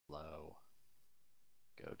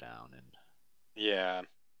down and Yeah,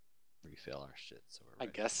 refill our shit so we're I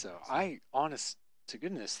ready guess for the so. next one. I, honest to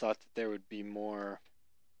goodness, thought that there would be more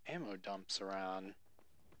ammo dumps around,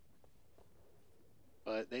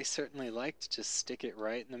 but they certainly like to just stick it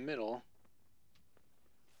right in the middle.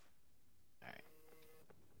 Alright.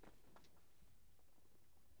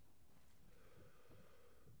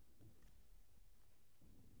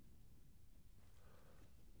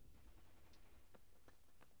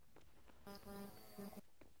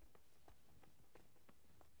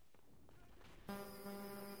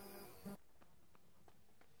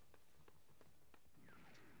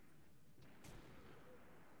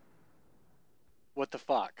 What the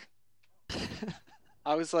fuck?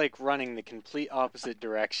 I was like running the complete opposite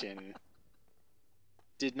direction.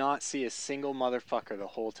 Did not see a single motherfucker the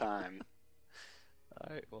whole time.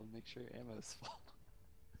 Alright, well make sure your ammo's full.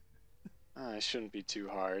 It shouldn't be too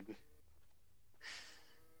hard.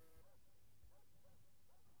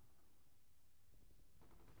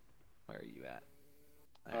 Where are you at?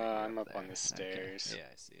 Alright, you're I'm up there. on the Okay. stairs. Yeah,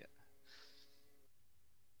 I see it.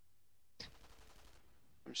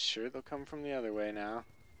 I'm sure they'll come from the other way now.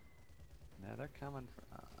 No, they're coming from.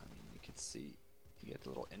 I mean, you can see. You get the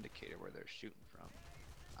little indicator where they're shooting from.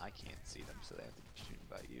 I can't see them, so they have to be shooting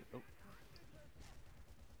by you. Oh.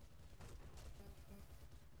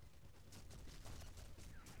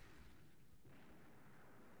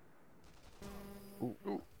 Ooh.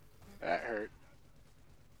 Ooh, that hurt.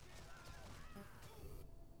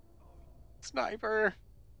 Sniper!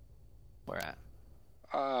 Where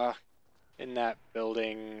at? In that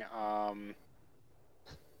building,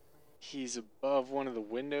 he's above one of the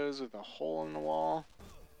windows with a hole in the wall.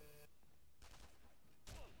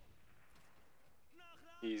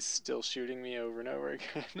 He's still shooting me over and over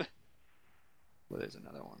again. Well, there's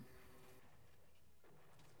another one.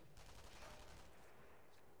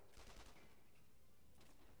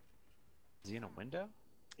 Is he in a window?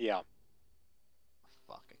 Yeah.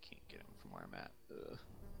 Fuck, I can't get him from where I'm at.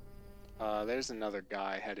 Ugh. There's another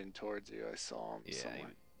guy heading towards you. I saw him Yeah,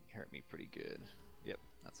 somewhere. he hurt me pretty good. Yep,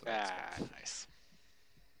 that's what I expected. Nice.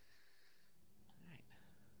 Alright.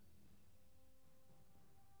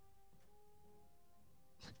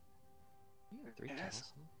 You have 3 Yes.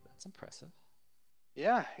 kills. That's impressive.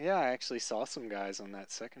 Yeah, I actually saw some guys on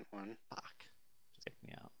that second one. Fuck. Just kick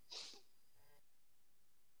me out.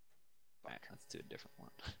 Alright, let's do a different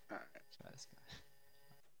one. Alright. Try this guy.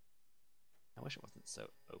 I wish it wasn't so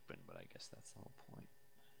open, but I guess that's the whole point.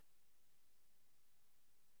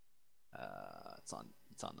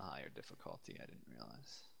 It's on the higher difficulty. I didn't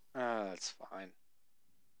realize. That's fine.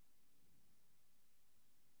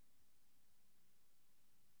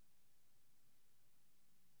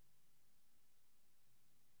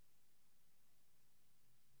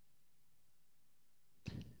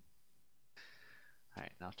 All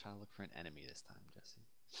right, now I'll try to look for an enemy this time, Jesse.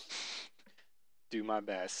 Do my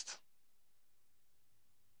best.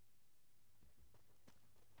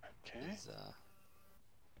 Okay. He's,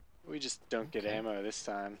 We just don't get Okay. ammo this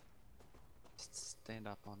time. just stand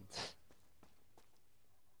up on.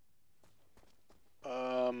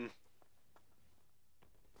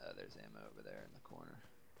 There's ammo over there in the corner.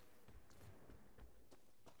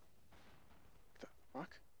 The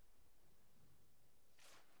fuck?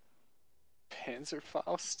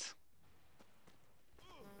 Panzerfaust?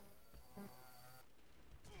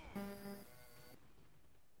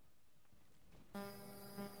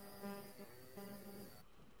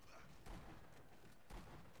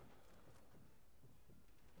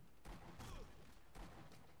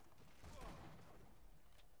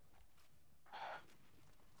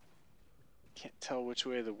 Can't tell which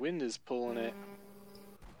way the wind is pulling it.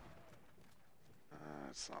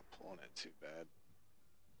 It's not pulling it too bad.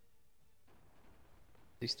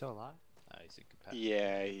 Is he still alive? He's incapacitated.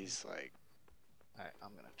 Yeah, he's like... Alright, I'm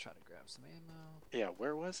gonna try to grab some ammo. Yeah,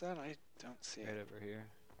 where was that? I don't see Right it. over here.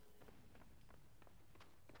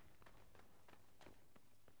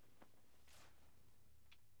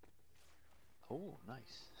 Oh,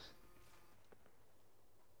 nice.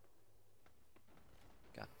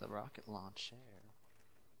 Got the rocket launcher.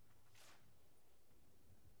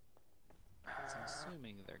 So I'm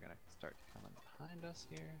assuming they're gonna start coming behind us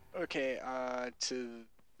here. Okay, to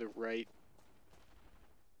the right.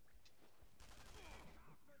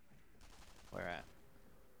 Where at?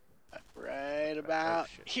 Right about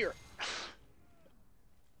shit. here.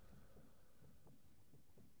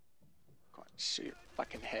 Go on, shoot your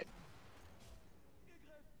fucking head.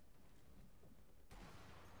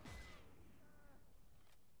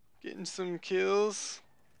 Getting some kills.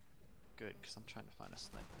 Good, because I'm trying to find a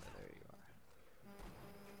sniper. There you are.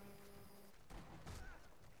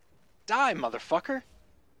 Die, motherfucker!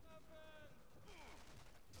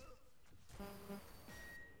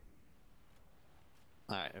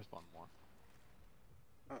 Alright, there's one more.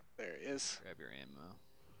 Oh, there he is. Grab your ammo.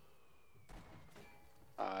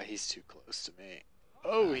 He's too close to me.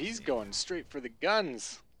 Oh, I he's see. going straight for the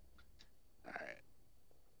guns. Alright.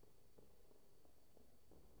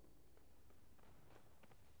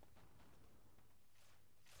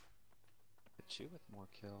 Hit you with more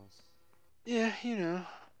kills. Yeah, you know.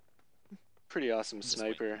 Pretty awesome I'm just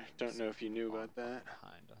sniper. waiting for Don't know if you knew spawn about that.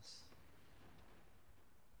 behind us.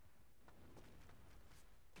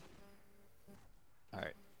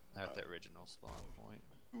 Alright, at the original spawn point.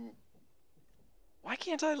 Why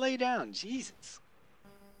can't I lay down? Jesus.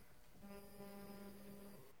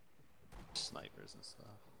 Snipers and stuff.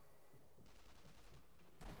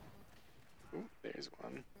 Ooh, there's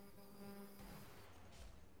one.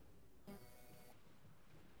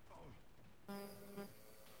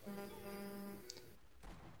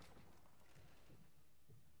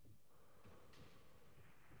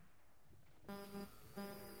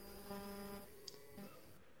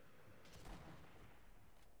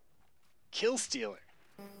 Kill Stealer.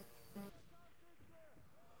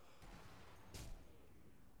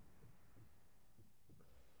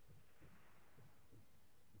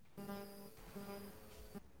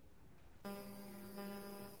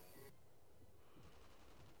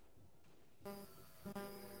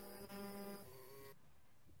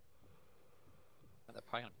 They're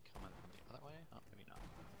probably gonna be coming from the other way? Oh, maybe not.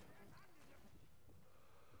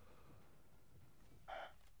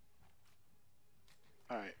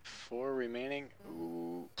 Alright, 4 remaining.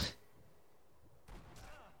 Ooh.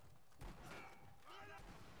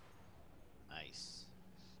 Nice.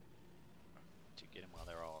 Did you get him while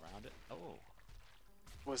they're all around it? Oh,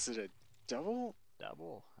 Was it a double?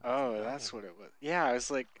 double. Oh, that's what it was. Yeah, I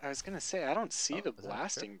was gonna say, I don't see Oh, the was that a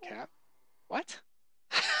blasting triple? cap. What?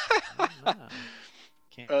 I don't know.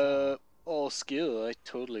 Can't tell. All skill. I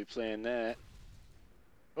totally planned that.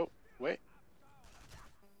 Oh, wait.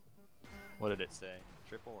 What did it say?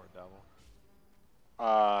 Triple or double?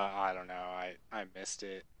 I don't know. I missed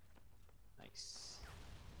it. Nice.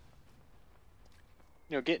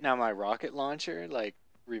 You know, getting out my rocket launcher, like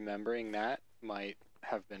remembering that might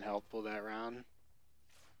have been helpful that round.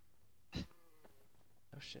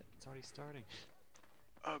 Oh shit, it's already starting.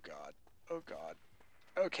 Oh god. Oh god.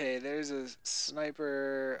 Okay, there's a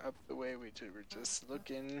sniper up the way we were just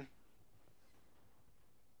looking.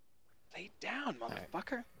 Lay down,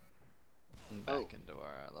 motherfucker. And back into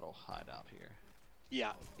our little hideout here.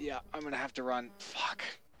 Yeah, I'm gonna have to run. Fuck.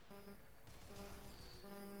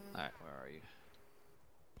 Alright, where are you?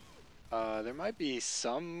 There might be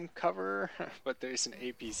some cover, but there's an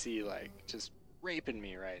APC, like, just raping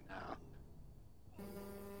me right now.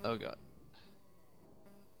 Oh god.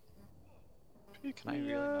 Can I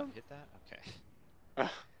really not hit that? Okay.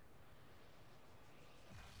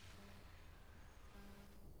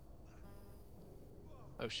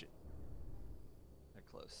 Oh shit. They're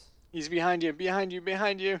close. He's behind you, behind you,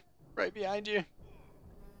 behind you. Right behind you.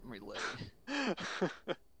 I'm reloading. Go,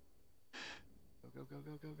 go, go,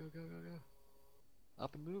 go, go, go, go, go, go.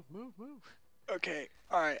 Up and move, move, move. Okay,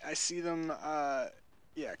 alright, I see them,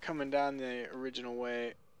 yeah, coming down the original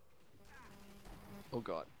way. Oh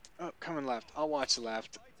god. Oh, coming left. I'll watch the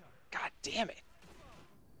left. God damn it.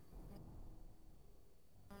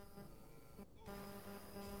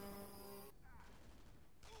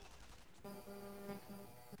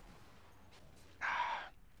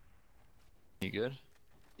 You good?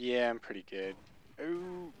 Yeah, I'm pretty good.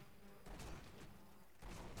 Ooh.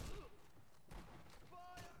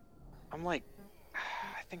 I'm like,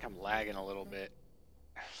 I think I'm lagging a little bit.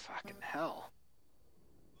 Fucking hell.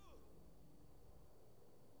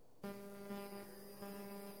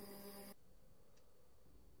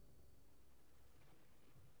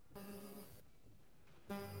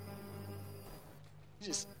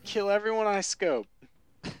 Just kill everyone I scope.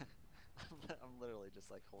 I'm literally just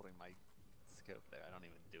like holding my scope there. I don't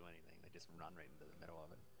even do anything. They just run right into the middle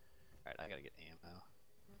of it. Alright, I gotta get ammo.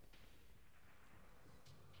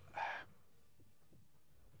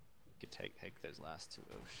 You could take those last two.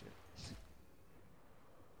 Oh shit.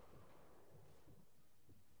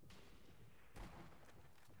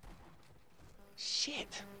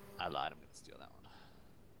 Shit. I lied, I'm gonna steal that one.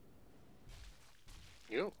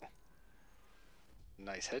 Yo.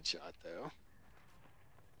 Nice headshot, though.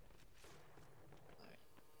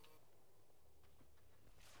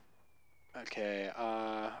 Okay,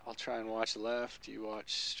 I'll try and watch left. You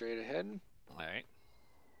watch straight ahead. Alright.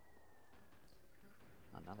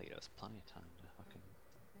 Oh, now they give us plenty of time to fucking...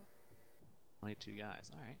 22 guys,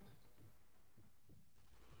 alright.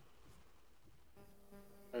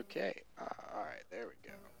 Okay, alright, there we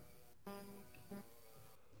go.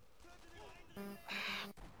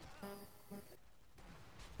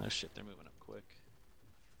 Oh shit, they're moving up quick.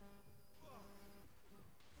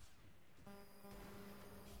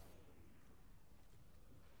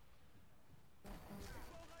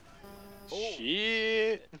 Oh,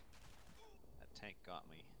 shit! That tank got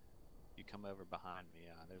me. You come over behind me.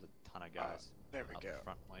 There's a ton of guys. There we up go.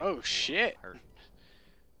 Front lane. Oh, shit! I'm hurt.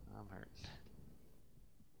 I'm hurt.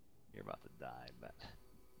 You're about to die, but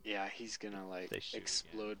Yeah, he's gonna like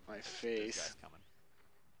explode my There's face. guys coming.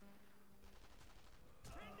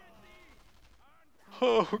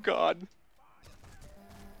 Oh god.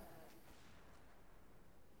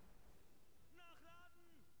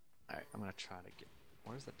 Alright, I'm gonna try to get.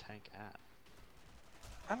 Where's the tank at?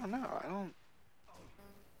 I don't know. I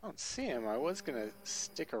don't see him. I was gonna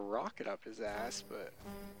stick a rocket up his ass, but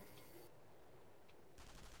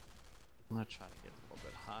I'm gonna try to get a little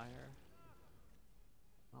bit higher.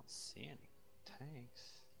 I don't see any tanks.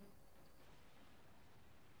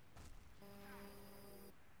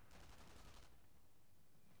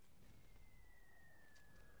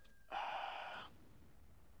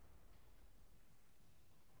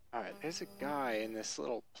 alright, there's a guy in this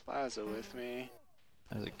little plaza with me.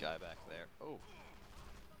 There's a guy back there. Oh.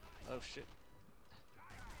 Oh shit.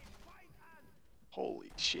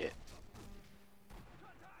 Holy shit.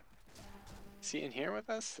 Is he in here with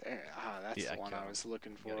us? There. Ah, that's Yeah, the one I was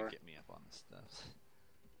looking You gotta for. get me up on this stuff.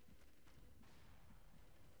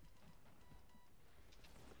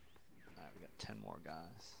 Alright, we got 10 more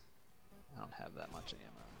guys. I don't have that much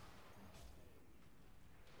ammo.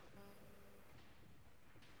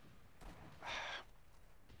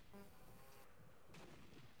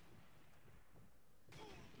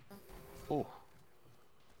 Oh.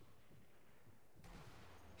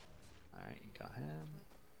 Alright, you got him.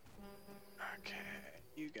 Okay,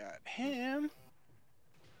 you got him.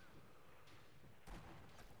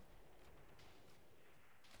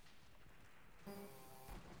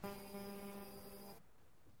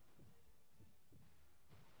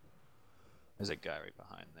 There's a guy right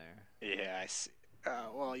behind there. Yeah, I see.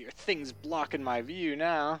 Well, your thing's blocking my view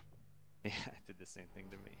now. Yeah, it did the same thing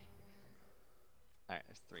to me. Alright,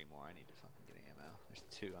 there's 3 more. I need to fucking get ammo. There's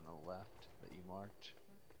 2 on the left that you marked.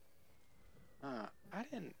 I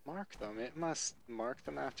didn't mark them. It must mark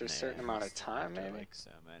them after a Yeah, certain it amount of must time, after, maybe? like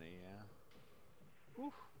so many, yeah.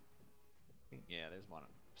 Whew. Yeah, there's one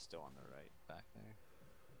still on the right back there.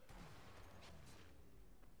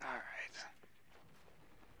 Alright.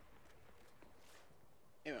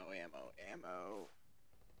 Ammo.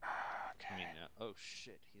 I mean, Okay. oh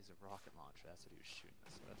shit, he's a rocket launcher. That's what he was shooting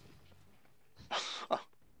us with.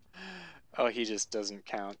 Oh, he just doesn't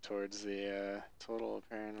count towards the total,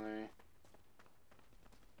 apparently.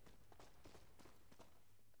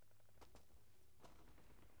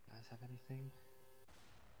 Guys have anything?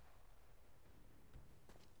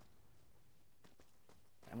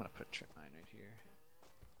 I'm gonna put a trip mine right here.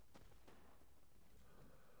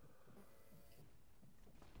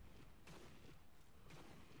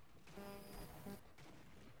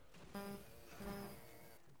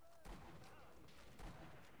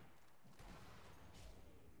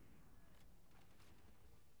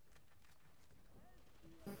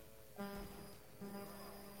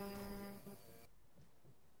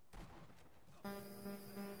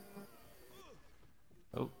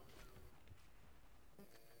 Oh.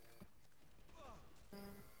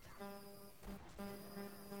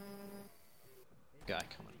 Guy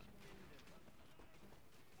coming.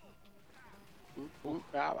 Ooh,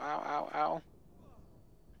 ow.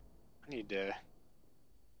 I need to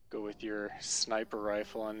go with your sniper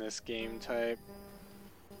rifle on this game type.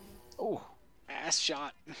 Oh! Ass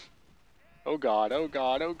shot. Oh god. Help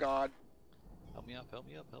me up.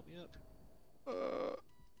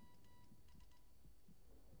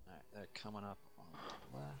 Alright, they're coming up on the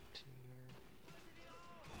left here.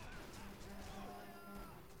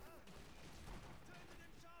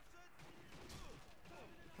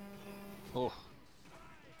 Oh! Alright,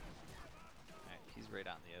 he's right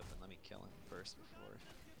out in the open. Let me kill him first before.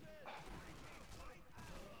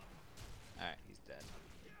 Alright, he's dead.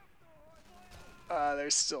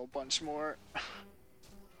 There's still a bunch more.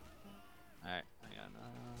 Alright, hang on.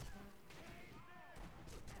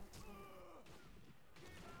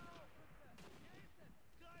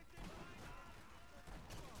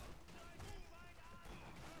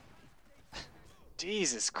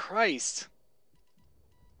 Jesus Christ.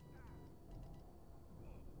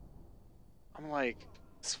 I'm like,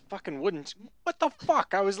 this fucking wooden... What the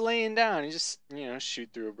fuck? I was laying down. You just, shoot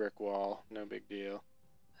through a brick wall. No big deal.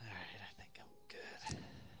 Alright, I think I'm good.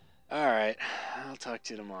 Alright, I'll talk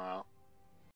to you tomorrow.